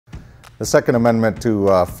The Second Amendment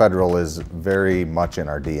to Federal is very much in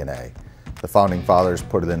our DNA. The Founding Fathers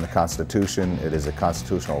put it in the Constitution. It is a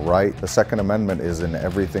constitutional right. The Second Amendment is in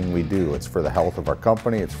everything we do. It's for the health of our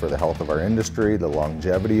company, it's for the health of our industry, the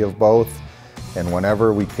longevity of both. And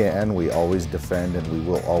whenever we can, we always defend and we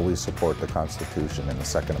will always support the Constitution and the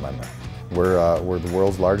Second Amendment. We're the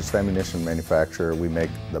world's largest ammunition manufacturer. We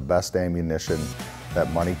make the best ammunition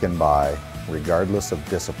that money can buy, regardless of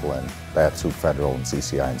discipline. That's who Federal and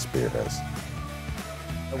CCI and Speer is.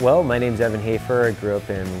 Well, my name's Evan Hafer. I grew up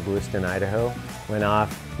in Lewiston, Idaho. Went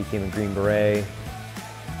off, became a Green Beret.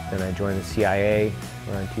 Then I joined the CIA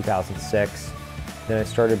around 2006. Then I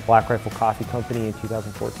started Black Rifle Coffee Company in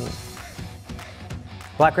 2014.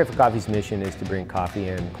 Black Rifle Coffee's mission is to bring coffee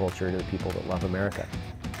and culture to the people that love America.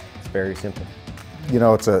 It's very simple. You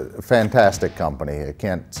know, it's a fantastic company. I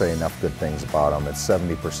can't say enough good things about them. It's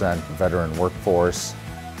 70% veteran workforce,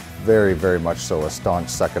 very, very much so a staunch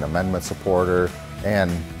Second Amendment supporter,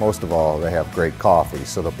 and most of all, they have great coffee.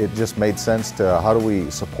 So it just made sense to how do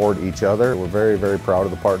we support each other. We're very, very proud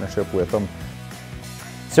of the partnership with them.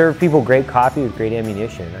 Serve people great coffee with great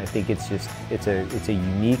ammunition. I think it's a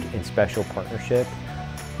unique and special partnership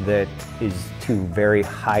that is two very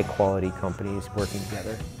high quality companies working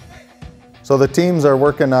together. So the teams are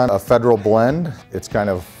working on a Federal blend. It's kind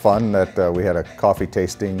of fun that we had a coffee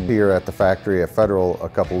tasting here at the factory at Federal a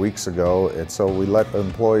couple weeks ago, and so we let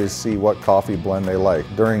employees see what coffee blend they like.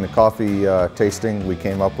 During the coffee tasting, we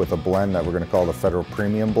came up with a blend that we're going to call the Federal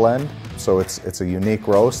Premium Blend. So it's a unique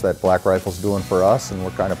roast that Black Rifle's doing for us, and we're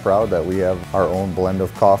kind of proud that we have our own blend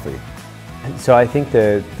of coffee. So I think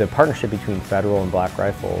the partnership between Federal and Black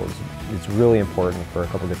Rifle is really important for a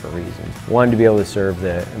couple different reasons. One, to be able to serve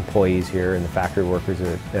the employees here and the factory workers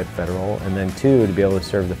at Federal, and then two, to be able to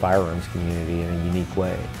serve the firearms community in a unique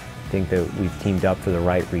way. I think that we've teamed up for the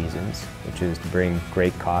right reasons, which is to bring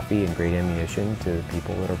great coffee and great ammunition to the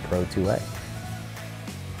people that are pro-2A.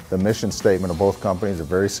 The mission statement of both companies are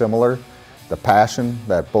very similar. The passion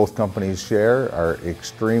that both companies share are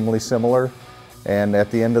extremely similar. And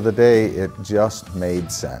at the end of the day, it just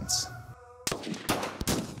made sense.